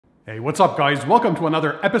Hey, what's up guys? Welcome to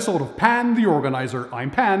another episode of Pan the Organizer. I'm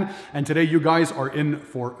Pan, and today you guys are in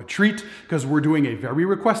for a treat because we're doing a very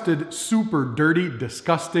requested, super dirty,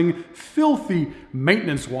 disgusting, filthy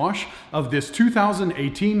maintenance wash of this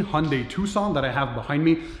 2018 Hyundai Tucson that I have behind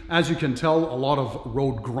me. As you can tell, a lot of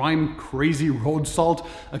road grime, crazy road salt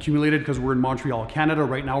accumulated because we're in Montreal, Canada.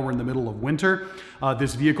 Right now we're in the middle of winter.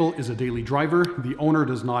 This vehicle is a daily driver. The owner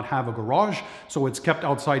does not have a garage, so it's kept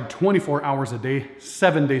outside 24 hours a day,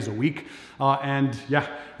 7 days a week. And yeah,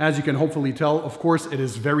 as you can hopefully tell, of course, it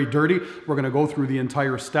is very dirty. We're gonna go through the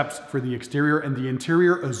entire steps for the exterior, and the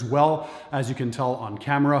interior as well, as you can tell on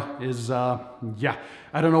camera, is, yeah,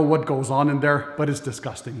 I don't know what goes on in there, but it's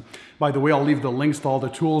disgusting. By the way, I'll leave the links to all the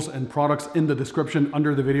tools and products in the description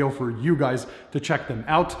under the video for you guys to check them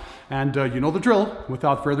out. And you know the drill.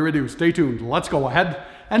 Without further ado, stay tuned. Let's go ahead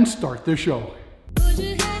and start the show.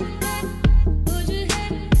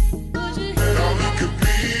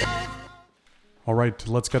 All right,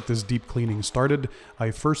 let's get this deep cleaning started.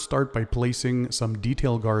 I first start by placing some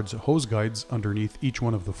detail guards hose guides underneath each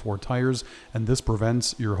one of the 4 tires, and this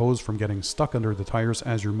prevents your hose from getting stuck under the tires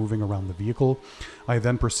as you're moving around the vehicle. I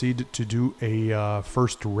then proceed to do a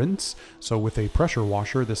first rinse. So with a pressure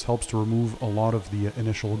washer, this helps to remove a lot of the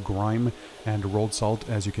initial grime and road salt,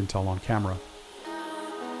 as you can tell on camera.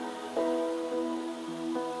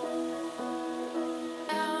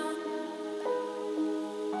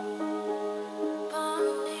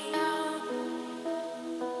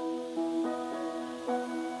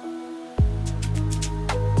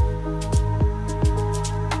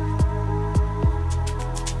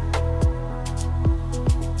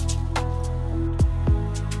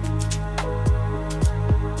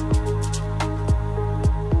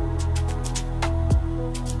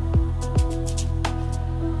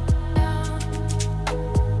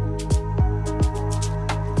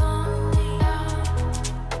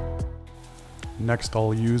 Next,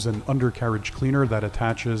 I'll use an undercarriage cleaner that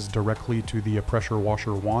attaches directly to the pressure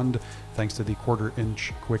washer wand thanks to the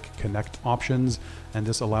 1/4-inch quick connect options, and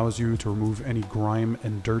this allows you to remove any grime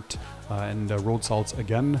and dirt and road salts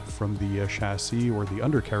again from the chassis or the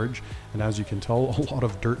undercarriage. And as you can tell, a lot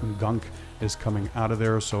of dirt and gunk is coming out of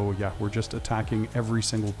there, so yeah, we're just attacking every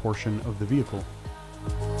single portion of the vehicle.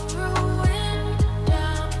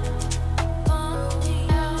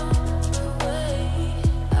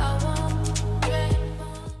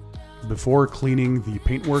 Before cleaning the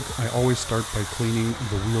paintwork, I always start by cleaning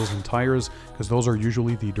the wheels and tires because those are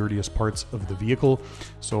usually the dirtiest parts of the vehicle.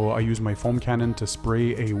 So I use my foam cannon to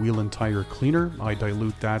spray a wheel and tire cleaner. I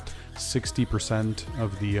dilute that 60%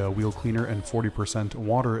 of the wheel cleaner and 40%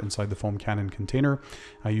 water inside the foam cannon container.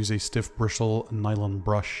 I use a stiff bristle nylon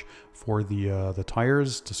brush for the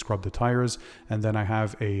tires to scrub the tires, and then I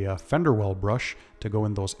have a fender well brush to go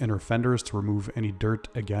in those inner fenders to remove any dirt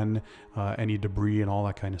again, any debris and all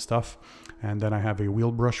that kind of stuff. And then I have a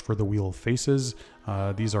wheel brush for the wheel faces.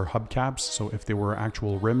 These are hubcaps, so if they were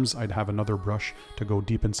actual rims, I'd have another brush to go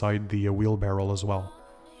deep inside the wheel barrel as well.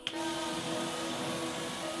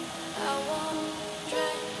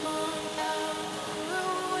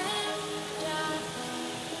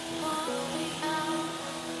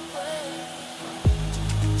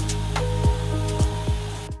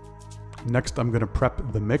 Next, I'm going to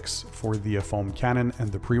prep the mix for the foam cannon and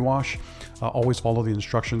the pre-wash. Always follow the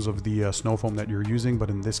instructions of the snow foam that you're using, but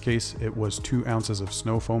in this case, it was 2 ounces of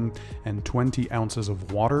snow foam and 20 ounces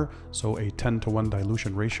of water, so a 10-to-1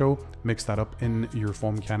 dilution ratio. Mix that up in your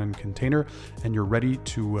foam cannon container, and you're ready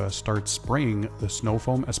to start spraying the snow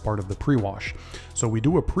foam as part of the pre-wash. So we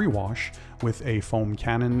do a pre-wash with a foam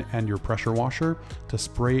cannon and your pressure washer to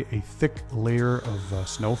spray a thick layer of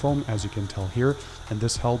snow foam, as you can tell here, and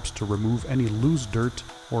this helps to remove any loose dirt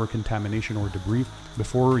or contamination or debris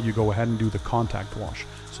before you go ahead and do the contact wash.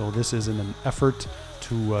 So this is in an effort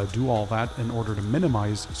to do all that in order to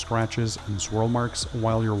minimize scratches and swirl marks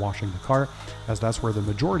while you're washing the car, as that's where the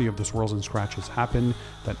majority of the swirls and scratches happen.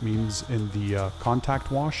 That means in the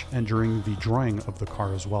contact wash and during the drying of the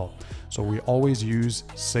car as well. So we always use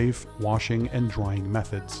safe washing and drying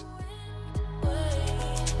methods.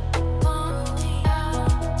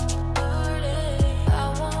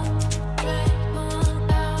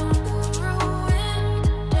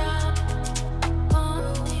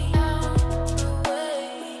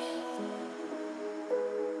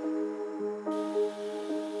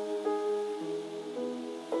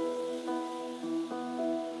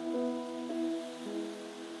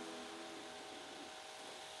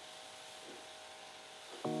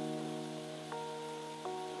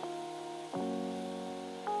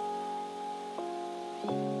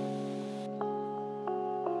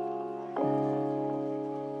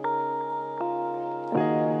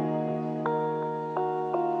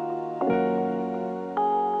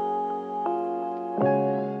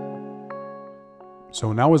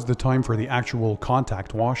 So now is the time for the actual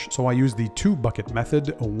contact wash. So I use the 2-bucket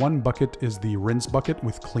method. One bucket is the rinse bucket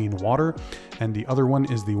with clean water, and the other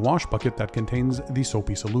one is the wash bucket that contains the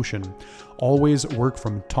soapy solution. Always work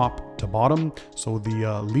from top to bottom. So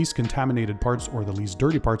the least contaminated parts or the least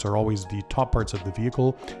dirty parts are always the top parts of the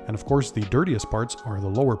vehicle. And of course, the dirtiest parts are the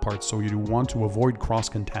lower parts. So you want to avoid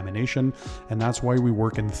cross-contamination, and that's why we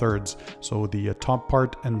work in thirds. So the top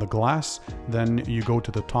part and the glass, then you go to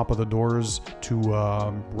the top of the doors to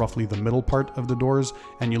roughly the middle part of the doors,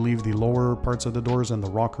 and you leave the lower parts of the doors and the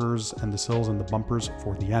rockers and the sills and the bumpers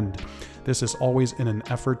for the end. This is always in an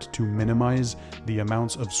effort to minimize the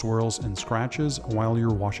amounts of swirls and scratches while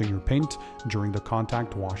you're washing your paint during the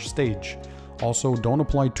contact wash stage. Also, don't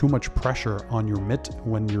apply too much pressure on your mitt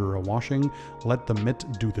when you're washing. Let the mitt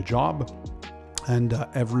do the job. And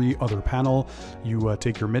every other panel, you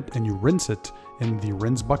take your mitt and you rinse it in the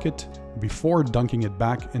rinse bucket before dunking it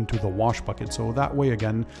back into the wash bucket. So that way,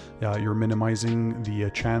 again, you're minimizing the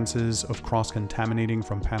chances of cross-contaminating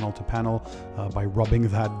from panel to panel by rubbing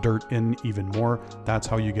that dirt in even more. That's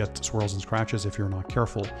how you get swirls and scratches if you're not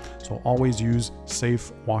careful. So always use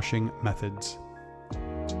safe washing methods.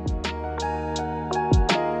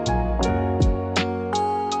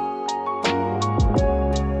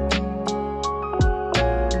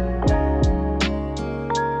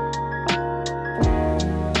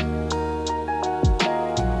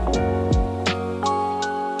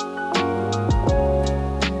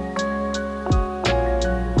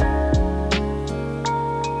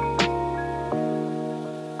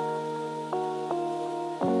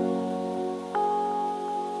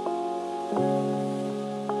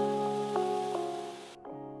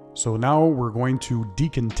 So now we're going to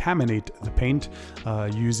decontaminate the paint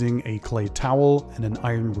using a clay towel and an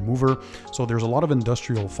iron remover. So there's a lot of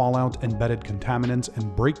industrial fallout, embedded contaminants,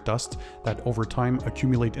 and brake dust that over time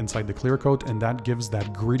accumulate inside the clear coat, and that gives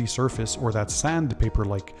that gritty surface or that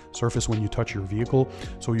sandpaper-like surface when you touch your vehicle.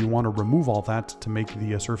 So you want to remove all that to make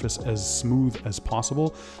the surface as smooth as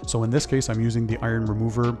possible. So in this case, I'm using the iron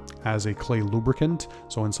remover as a clay lubricant.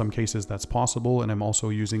 So in some cases that's possible, and I'm also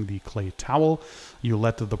using the clay towel. You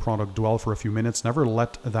let the product dwell for a few minutes, never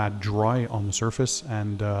let that dry on the surface,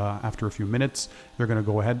 and after a few minutes you're going to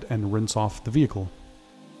go ahead and rinse off the vehicle.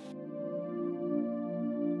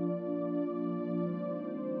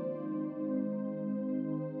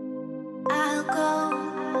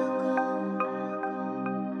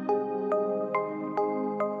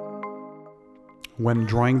 When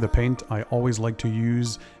drying the paint, I always like to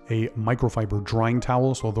use a microfiber drying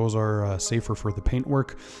towel, so those are safer for the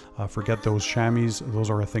paintwork. Forget those chamois,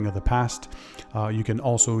 those are a thing of the past. You can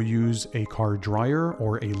also use a car dryer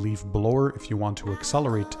or a leaf blower if you want to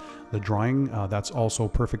accelerate the drying. That's also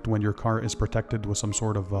perfect when your car is protected with some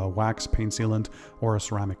sort of wax, paint sealant, or a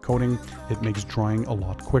ceramic coating. It makes drying a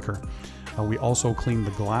lot quicker. We also clean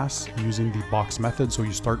the glass using the box method, so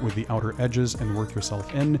you start with the outer edges and work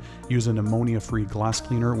yourself in. Use an ammonia-free glass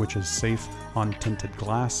cleaner, which is safe on tinted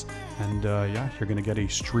glass, and yeah, you're going to get a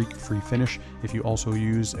streak-free finish. If you also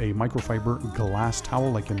use a microfiber glass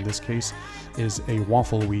towel, like in this case is a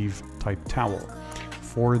waffle weave type towel.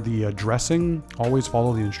 For the dressing, always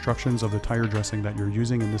follow the instructions of the tire dressing that you're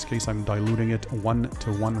using. In this case, I'm diluting it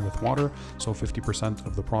 1:1 with water, so 50%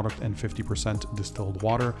 of the product and 50% distilled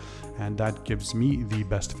water, and that gives me the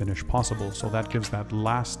best finish possible. So that gives that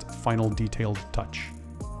last final detailed touch.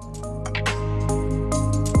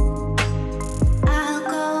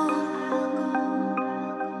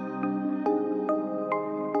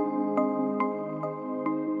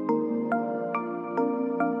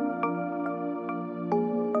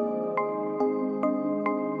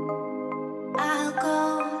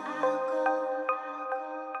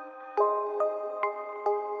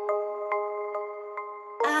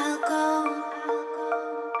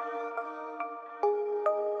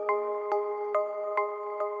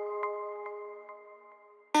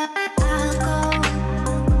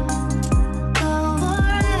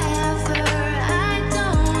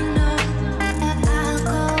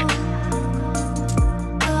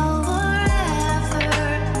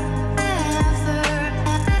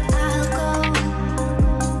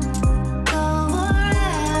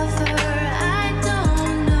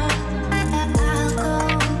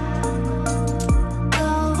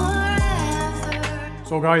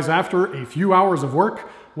 So guys, after a few hours of work,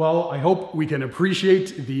 Well, I hope we can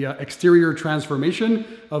appreciate the exterior transformation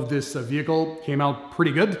of this vehicle. Came out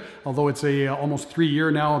pretty good, although it's a almost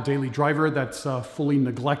 3-year now daily driver that's fully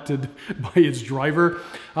neglected by its driver.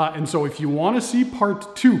 And so if you want to see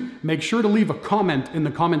part 2, make sure to leave a comment in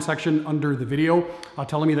the comment section under the video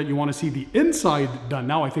telling me that you want to see the inside done.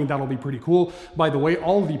 Now, I think that'll be pretty cool. By the way,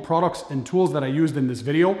 all the products and tools that I used in this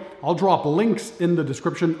video, I'll drop links in the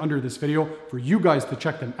description under this video for you guys to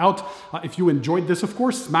check them out. If you enjoyed this, of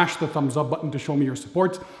course, smash the thumbs up button to show me your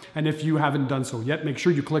support. And if you haven't done so yet, make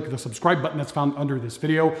sure you click the subscribe button that's found under this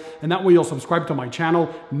video. And that way you'll subscribe to my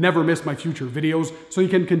channel, never miss my future videos, so you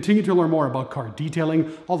can continue to learn more about car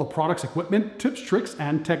detailing, all the products, equipment, tips, tricks,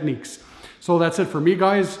 and techniques. So that's it for me,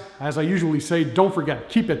 guys. As I usually say, don't forget,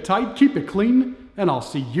 keep it tight, keep it clean, and I'll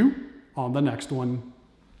see you on the next one.